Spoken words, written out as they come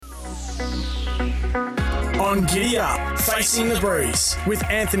On Giddy Up, Facing the Breeze with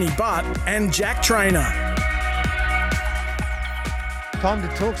Anthony Butt and Jack Trainor. Time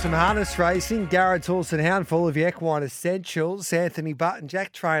to talk some harness racing. Garrett's Horse and Hound, full of your equine essentials. Anthony Butt and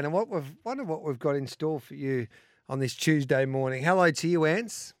Jack Trainor. Wonder what we've got in store for you on this Tuesday morning. Hello to you,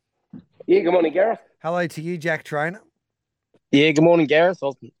 Ants. Yeah, good morning, Gareth. Hello to you, Jack Trainor. Yeah, good morning, Gareth. I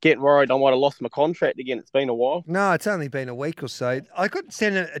was getting worried I might have lost my contract again. It's been a while. No, it's only been a week or so. I could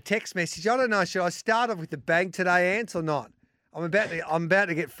send a text message. I don't know. Should I start off with the bang today, Ants, or not? I'm about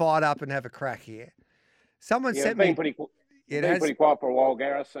to get fired up and have a crack here. Someone sent me. It's been pretty quiet for a while,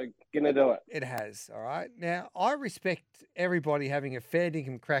 Gareth, so gonna do it. It has, all right. Now, I respect everybody having a fair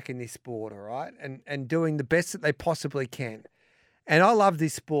dinkum crack in this sport, all right, and doing the best that they possibly can. And I love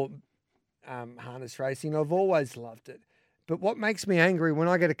this sport, harness racing. I've always loved it. But what makes me angry when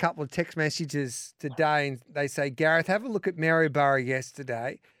I get a couple of text messages today and they say, Gareth, have a look at Maryborough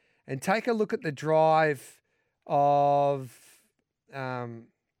yesterday and take a look at the drive of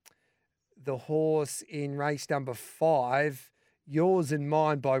the horse in race number 5, Yours and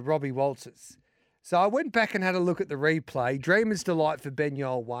Mine by Robbie Walters. So I went back and had a look at the replay. Dreamer's Delight for Ben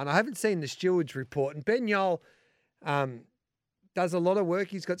Yole won. I haven't seen the stewards report. And Ben Yole does a lot of work.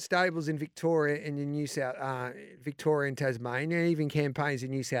 He's got stables in Victoria and in Victoria and Tasmania, and even campaigns in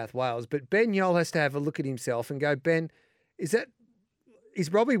New South Wales. But Ben Yole has to have a look at himself and go, Ben, is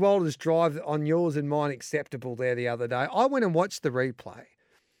Robbie Walters' drive on Yours and Mine acceptable there the other day? I went and watched the replay.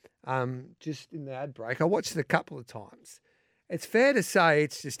 Just in the ad break. I watched it a couple of times. It's fair to say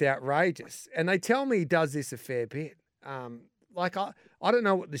it's just outrageous. And they tell me he does this a fair bit. I don't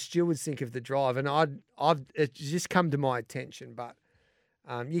know what the stewards think of the drive, and it's just come to my attention, but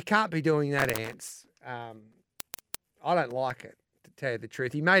you can't be doing that, Ants. I don't like it, to tell you the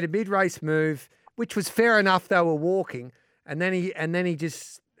truth. He made a mid-race move, which was fair enough. They were walking, and then he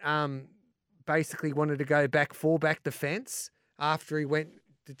just basically wanted to go back the fence after he went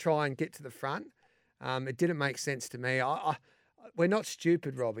to try and get to the front. It didn't make sense to me. We're not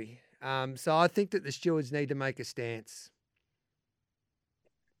stupid, Robbie. So I think that the stewards need to make a stance.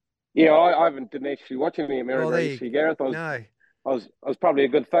 Yeah, I didn't actually watch any American race, Gareth. I was probably a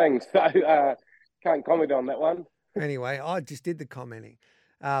good thing, so can't comment on that one. Anyway, I just did the commenting.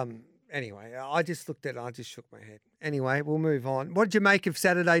 Anyway, I just looked at it, I just shook my head. Anyway, we'll move on. What did you make of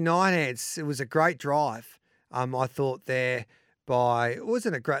Saturday night, Ants? It was a great drive. I thought there.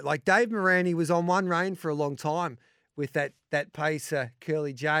 Wasn't it great? Like Dave Morani was on one rein for a long time with that pacer,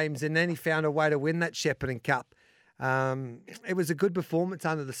 Curly James, and then he found a way to win that Shepparton Cup. It was a good performance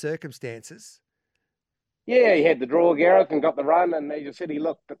under the circumstances. Yeah, he had the draw, Gareth, and got the run, and as you said, he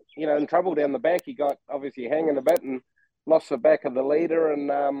looked, in trouble down the back. He got obviously hanging a bit and lost the back of the leader,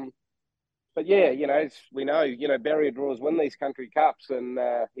 and but yeah, we know, barrier draws win these country cups, and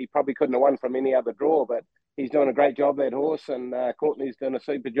he probably couldn't have won from any other draw, but he's doing a great job, that horse, and Courtney's doing a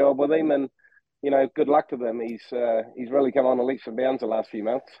super job with him, and good luck to them. He's really come on a leaps and bounds the last few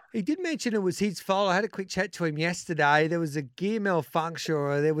months. He did mention it was his fault. I had a quick chat to him yesterday. There was a gear malfunction,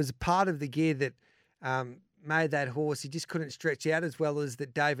 or there was a part of the gear that made that horse. He just couldn't stretch out as well as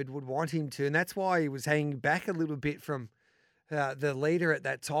that David would want him to, and that's why he was hanging back a little bit from the leader at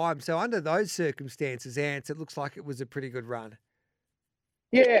that time. So under those circumstances, Ants, it looks like it was a pretty good run.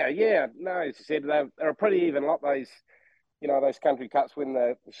 Yeah. No, as you said, they're a pretty even lot, those country cups when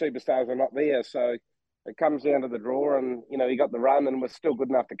the superstars are not there. So it comes down to the draw, and, he got the run and was still good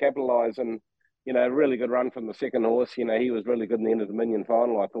enough to capitalise, and, really good run from the second horse. He was really good in the end of the Dominion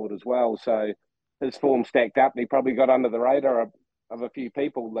final, I thought, as well. So his form stacked up, and he probably got under the radar of a few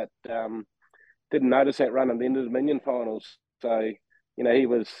people that didn't notice that run in the end of the Dominion finals. So, he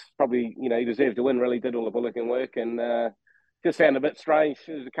was probably, he deserved to win, really did all the bullocking work, and just found a bit strange.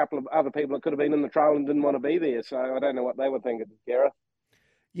 There's a couple of other people that could have been in the trail and didn't want to be there. So I don't know what they were thinking, Gareth.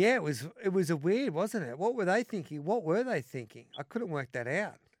 Yeah, it was a weird, wasn't it? What were they thinking? I couldn't work that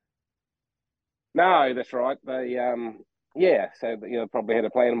out. No, that's right. They, so probably had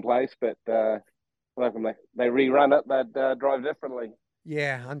a plan in place, but when they rerun it, they'd drive differently.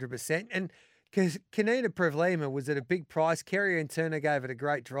 Yeah, 100%. And because Kanina Prevlima was at a big price, Kerry and Turner gave it a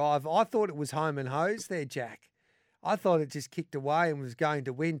great drive. I thought it was home and hose there, Jack. I thought it just kicked away and was going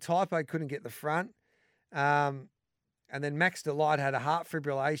to win. Typo couldn't get the front. And then Max Delight had a heart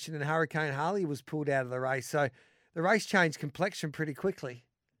fibrillation, and Hurricane Harley was pulled out of the race. So the race changed complexion pretty quickly.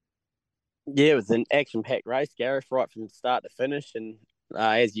 Yeah, it was an action-packed race, Gareth, right from start to finish. And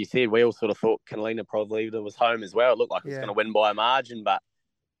as you said, we all sort of thought Carolina probably was home as well. It looked like it was going to win by a margin, but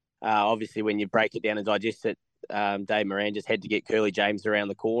obviously when you break it down and digest it, Dave Moran just had to get Curly James around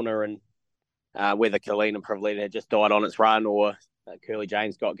the corner, and whether Carolina Prevlita had just died on its run or Curly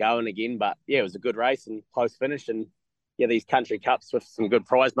James got going again. But yeah, it was a good race and close finish. And yeah, these country cups with some good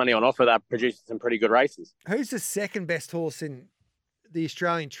prize money on offer, they're producing some pretty good races. Who's the second best horse in the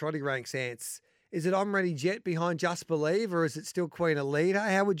Australian trotting ranks, Ants? Is it I'm Ready Jet behind Just Believe, or is it still Queen Elida?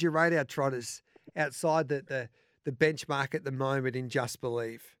 How would you rate our trotters outside the benchmark at the moment in Just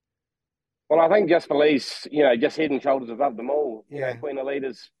Believe? Well, I think Just Believe's, just head and shoulders above them all. Yeah. Queen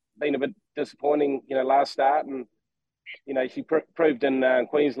Elida's been a bit disappointing, last start, and she proved in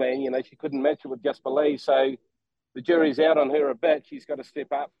Queensland, she couldn't match it with Just Believe. So the jury's out on her a bit. She's got to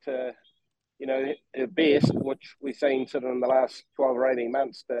step up to, her best, which we've seen sort of in the last 12 or 18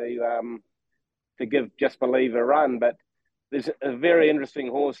 months to give Just Believe a run. But there's a very interesting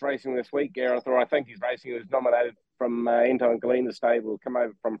horse racing this week, Gareth, or I think he's racing. He was nominated from Anton Galina's stable, come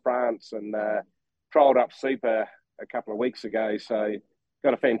over from France and trialled up super a couple of weeks ago. So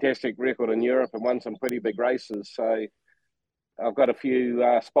got a fantastic record in Europe and won some pretty big races. So I've got a few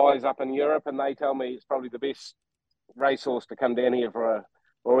spies up in Europe, and they tell me it's probably the best racehorse to come down here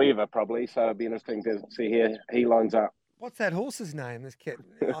or ever, probably. So it'd be interesting to see how he lines up. What's that horse's name? This kid,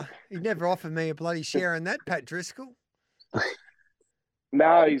 he never offered me a bloody share in that, Pat Driscoll.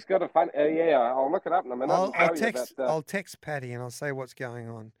 No, he's got a fun. I'll look it up in a minute. I'll text Paddy and I'll say what's going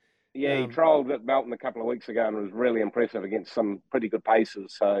on. Yeah, he trialled at Melton a couple of weeks ago and was really impressive against some pretty good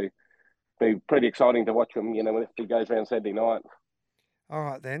paces. So it'll be pretty exciting to watch him, if he goes around Saturday night. All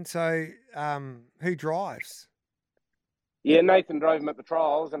right, then. So who drives? Yeah, Nathan drove him at the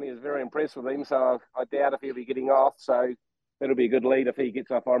trials and he was very impressed with him. So I doubt if he'll be getting off. So that'll be a good lead if he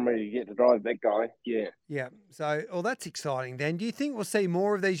gets off. I'm ready to get to drive that guy. Yeah. Yeah. So, that's exciting, then. Do you think we'll see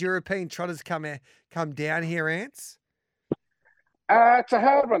more of these European trotters come down here, Ants? It's a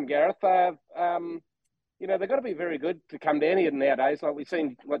hard one, Gareth. They've got to be very good to come down here nowadays. Like we've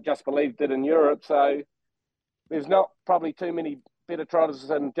seen what Just Believe did in Europe. So there's not probably too many better trotters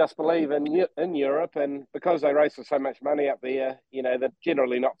than Just Believe in Europe. And because they race for so much money up there, they're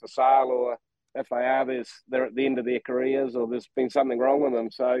generally not for sale, or if they are, they're at the end of their careers, or there's been something wrong with them.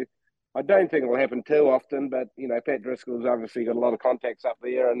 So I don't think it will happen too often. But, Pat Driscoll's obviously got a lot of contacts up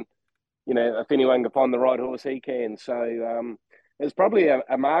there. And, if anyone can find the right horse, he can. So, there's probably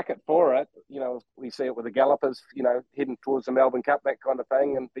a market for it. We see it with the Gallopers, heading towards the Melbourne Cup, that kind of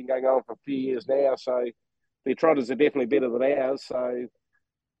thing, and been going on for a few years now. So the trotters are definitely better than ours. So,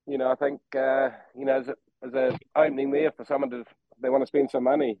 I think, there's an opening there for someone if they want to spend some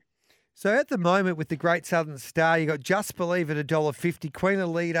money. So at the moment with the Great Southern Star, you got Just Believe at $1.50, Queen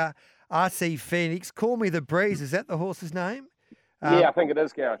Elida, RC Phoenix, Call Me the Breeze. Is that the horse's name? Yeah, I think it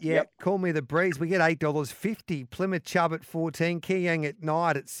is, Gareth. Yeah, Yep. Call Me the Breeze. We get $8.50. Plymouth Chubb at 14. Kiyang at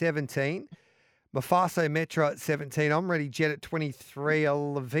Night at 17. Mafaso Metro at 17. I'm Ready Jet at 23.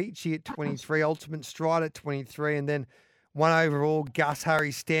 Lavici at 23. Ultimate Stride at 23. And then one overall, Gus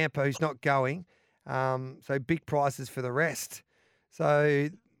Harry Stamper, who's not going. So big prices for the rest. So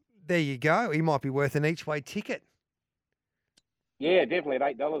there you go. He might be worth an each-way ticket. Yeah, definitely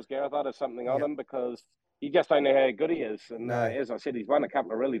at $8, Gareth. I'd have something on him because you just don't know how good he is. And No. As I said, he's won a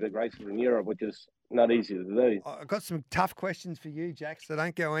couple of really big races in Europe, which is not easy to do. I've got some tough questions for you, Jack, so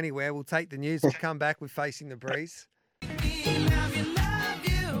don't go anywhere. We'll take the news. We'll come back with Facing the Breeze.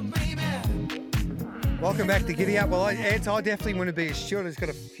 Welcome back to Giddy Up. Well, I definitely want to be a steward. He's got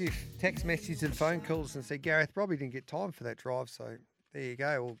a few text messages and phone calls and said, Gareth probably didn't get time for that drive, so there you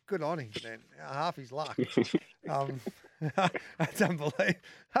go. Well, good on him, then. Half his luck. That's unbelievable.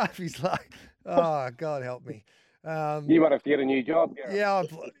 Half his luck. Oh, God help me. You might have to get a new job, Gareth. Yeah,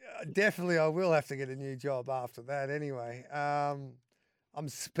 definitely I will have to get a new job after that anyway. I'm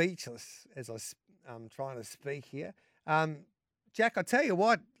speechless as I'm trying to speak here. Jack, I tell you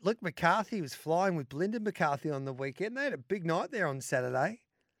what, Luke McCarthy was flying with Lyndon McCarthy on the weekend. They had a big night there on Saturday.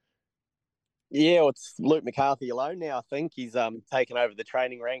 Yeah, well, it's Luke McCarthy alone now. I think he's taken over the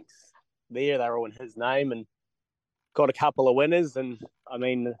training ranks there. They're all in his name and got a couple of winners. And I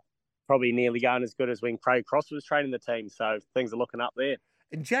mean, probably nearly going as good as when Craig Cross was training the team. So things are looking up there.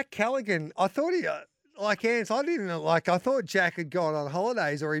 And Jack Callaghan, I thought he, like Ants, I thought Jack had gone on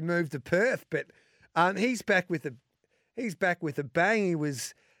holidays or he moved to Perth, but he's back with a bang. He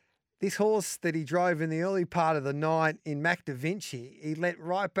was this horse that he drove in the early part of the night in Mac Da Vinci. He let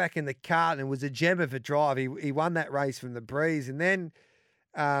right back in the cart and was a gem of a drive. He won that race from the breeze. And then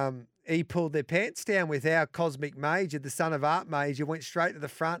he pulled their pants down with our Cosmic Major, the son of Art Major, went straight to the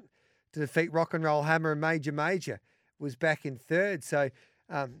front to defeat Rock and Roll Hammer and Major was back in third. So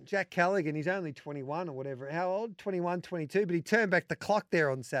Jack Callaghan, he's only 21 or whatever. How old? 21, 22, but he turned back the clock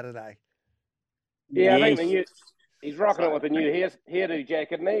there on Saturday. Yeah, I think he's rocking it with the new hairdo,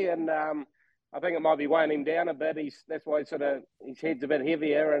 Jack, isn't he? And I think it might be weighing him down a bit. That's why his head's a bit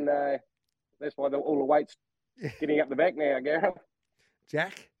heavier, and that's why all the weight's getting up the back now, Gareth.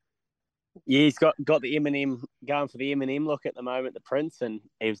 Jack? Yeah, he's got the M&M going for the M&M look at the moment, the Prince, and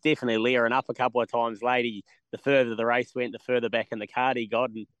he was definitely leering up a couple of times late. The further the race went, the further back in the card he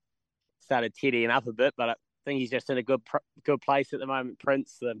got and started teddying up a bit, but I think he's just in a good place at the moment,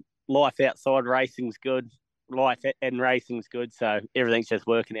 Prince. The life outside racing's good. Life in racing's good, so everything's just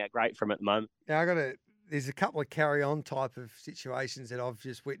working out great for him at the moment. Now, there's a couple of carry-on type of situations that I've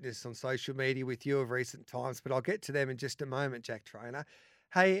just witnessed on social media with you of recent times, but I'll get to them in just a moment, Jack Trainor.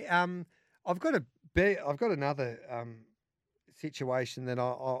 Hey, I've got another situation that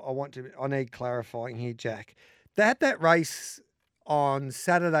I need clarifying here, Jack. They had that race on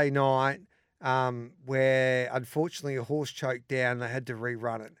Saturday night where unfortunately a horse choked down. They had to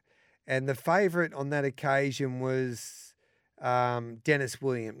rerun it. And the favourite on that occasion was Dennis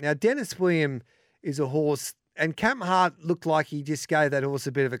William. Now, Dennis William is a horse, and Cam Hart looked like he just gave that horse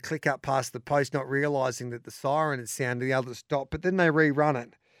a bit of a click up past the post, not realising that the siren had sounded, the other stop, but then they rerun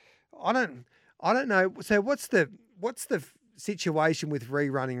it. I don't know. So what's the situation with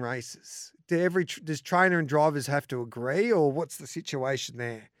rerunning races? Does trainer and drivers have to agree, or what's the situation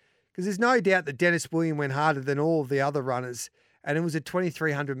there? Because there's no doubt that Dennis William went harder than all of the other runners, and it was a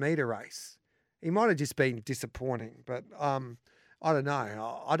 2,300 metre race. He might have just been disappointing, but I don't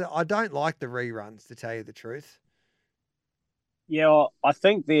know. I don't like the reruns, to tell you the truth. Yeah, well, I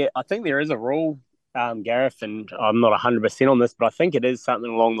think there is a rule, Gareth, and I'm not 100% on this, but I think it is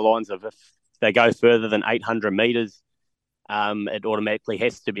something along the lines of if they go further than 800 metres, it automatically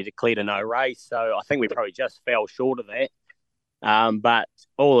has to be declared a no race. So I think we probably just fell short of that. But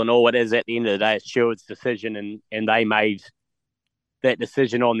all in all, it is at the end of the day, it's Stewart's decision, and they made that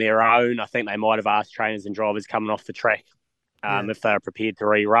decision on their own. I think they might have asked trainers and drivers coming off the track if they are prepared to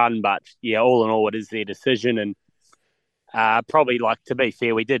rerun. But yeah, all in all, it is their decision. And probably, like, to be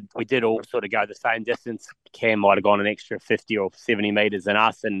fair, we did all sort of go the same distance. Cam might have gone an extra 50 or 70 metres than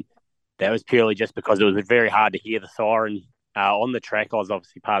us, and that was purely just because it was very hard to hear the siren on the track. I was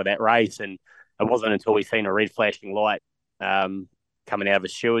obviously part of that race, and it wasn't until we seen a red flashing light coming out of a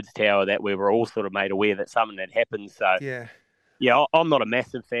steward's tower that we were all sort of made aware that something had happened. So yeah, I'm not a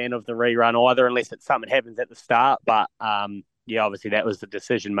massive fan of the rerun either, unless it's something happens at the start. But yeah, obviously that was the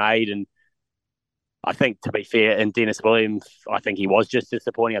decision made, and I think, to be fair, in Dennis Williams, I think he was just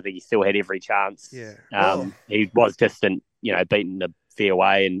disappointing. I think he still had every chance. Yeah, he was distant, beaten the fair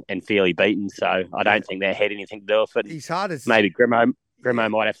way and fairly beaten. So I don't think that had anything to do with it. He's hard as maybe Grimo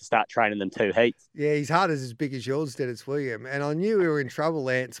might have to start training them 2 heats. Yeah, his heart is as big as yours, Dennis William. And I knew we were in trouble,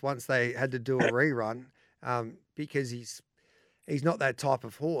 Lance, once they had to do a rerun because he's not that type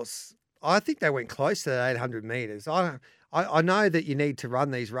of horse. I think they went close to that 800 metres. I know that you need to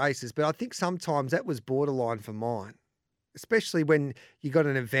run these races, but I think sometimes that was borderline for mine, especially when you got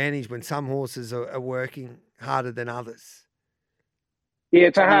an advantage when some horses are working harder than others. Yeah,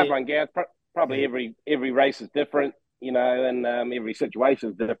 it's a hard one, Gareth. Probably every race is different, and every situation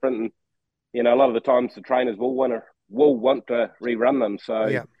is different. And, a lot of the times the trainers will want to rerun them.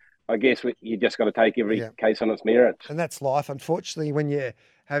 So I guess you just got to take every case on its merits. And that's life. Unfortunately, when you're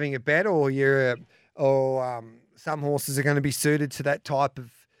having a bet or some horses are going to be suited to that type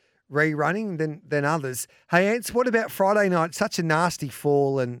of rerunning than others. Hey, Ants, what about Friday night? Such a nasty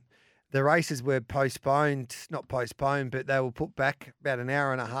fall, and the races were not postponed, but they were put back about an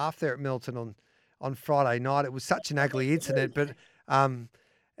hour and a half there at Milton on Friday night. It was such an ugly incident, but I'm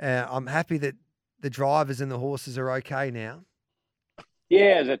happy that the drivers and the horses are okay now.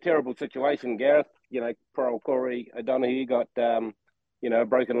 Yeah, it's a terrible situation, Gareth. Poor old Corey O'Donoghue got, a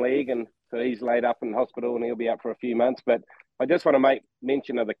broken leg, and so he's laid up in hospital and he'll be up for a few months. But I just want to make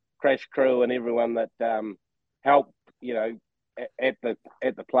mention of the crash crew and everyone that helped, at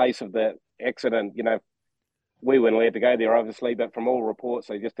the place of the accident. We weren't allowed to go there, obviously, but from all reports,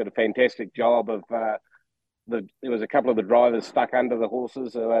 they just did a fantastic job of there was a couple of the drivers stuck under the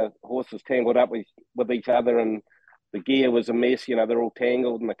horses. Horses tangled up with each other, and the gear was a mess. They're all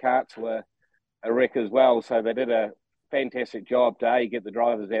tangled, and the carts were a wreck as well. So they did a fantastic job to get the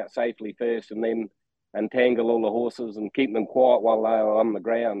drivers out safely first, and then untangle all the horses and keep them quiet while they were on the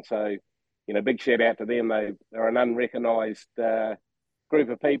ground. So, big shout out to them. They're an unrecognised group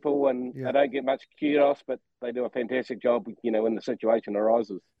of people, and they don't get much kudos, but they do a fantastic job, when the situation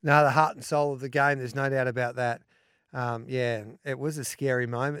arises. No, the heart and soul of the game, there's no doubt about that. It was a scary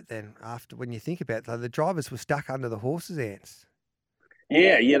moment then after, when you think about it, though, the drivers were stuck under the horses' ants.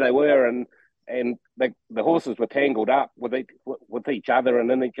 Yeah, they were, and the horses were tangled up with each other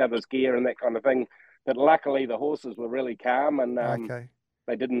and in each other's gear and that kind of thing. But luckily, the horses were really calm, and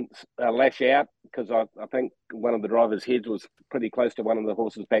they didn't lash out, because I think one of the driver's heads was pretty close to one of the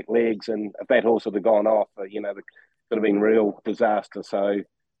horse's back legs, and if that horse had gone off, it could have been real disaster. So,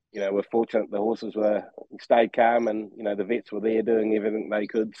 we're fortunate the horses stayed calm, and the vets were there doing everything they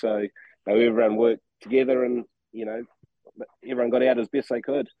could. So everyone worked together, and everyone got out as best they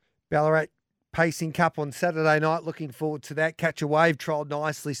could. Ballarat Pacing Cup on Saturday night. Looking forward to that. Catch a Wave trialled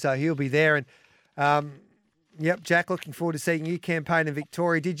nicely, so he'll be there. And yep, Jack, looking forward to seeing you campaign in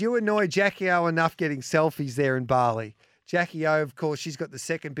Victoria. Did you annoy Jackie O enough getting selfies there in Bali? Jackie O, of course, she's got the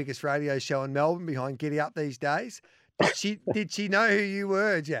second biggest radio show in Melbourne behind Giddy Up these days. Did she know who you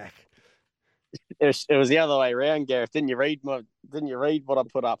were, Jack? It was the other way around, Gareth. Didn't you read what I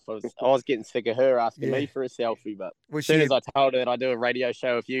put up? I was getting sick of her asking me for a selfie, but as soon as I told her that I do a radio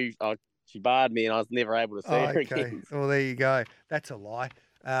show with you, she barred me, and I was never able to see her again. Well, there you go. That's a lie.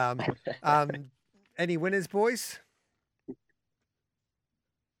 Any winners, boys?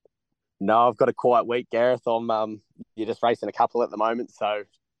 No, I've got a quiet week, Gareth. You're just racing a couple at the moment, so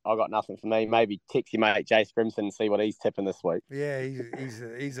I've got nothing for me. Maybe text your mate Jace Grimson and see what he's tipping this week. Yeah,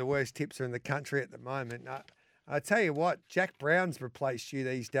 he's the worst tipster in the country at the moment. I tell you what, Jack Brown's replaced you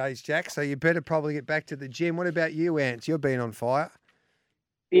these days, Jack, so you better probably get back to the gym. What about you, Ants? You're being on fire.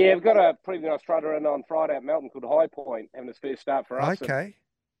 Yeah, we've got a pretty good Australia in on Friday at Melton called High Point, having his first start for us. Okay.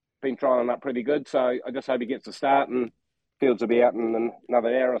 Been trialling up pretty good, so I just hope he gets a start, and Fields will be out in another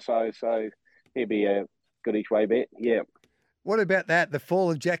hour or so he'll be a good each way bet. Yeah. What about that? The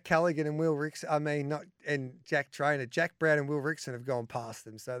fall of Jack Callaghan and Will Rickson, and Jack Trainor. Jack Brown and Will Rickson have gone past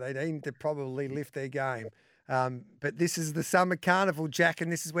them, so they need to probably lift their game. But this is the summer carnival, Jack,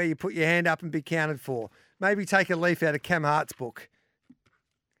 and this is where you put your hand up and be counted for. Maybe take a leaf out of Cam Hart's book.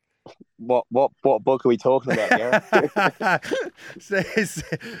 What book are we talking about, Gareth?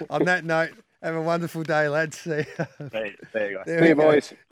 On that note, have a wonderful day, lads. See you. There you go. See you, boys.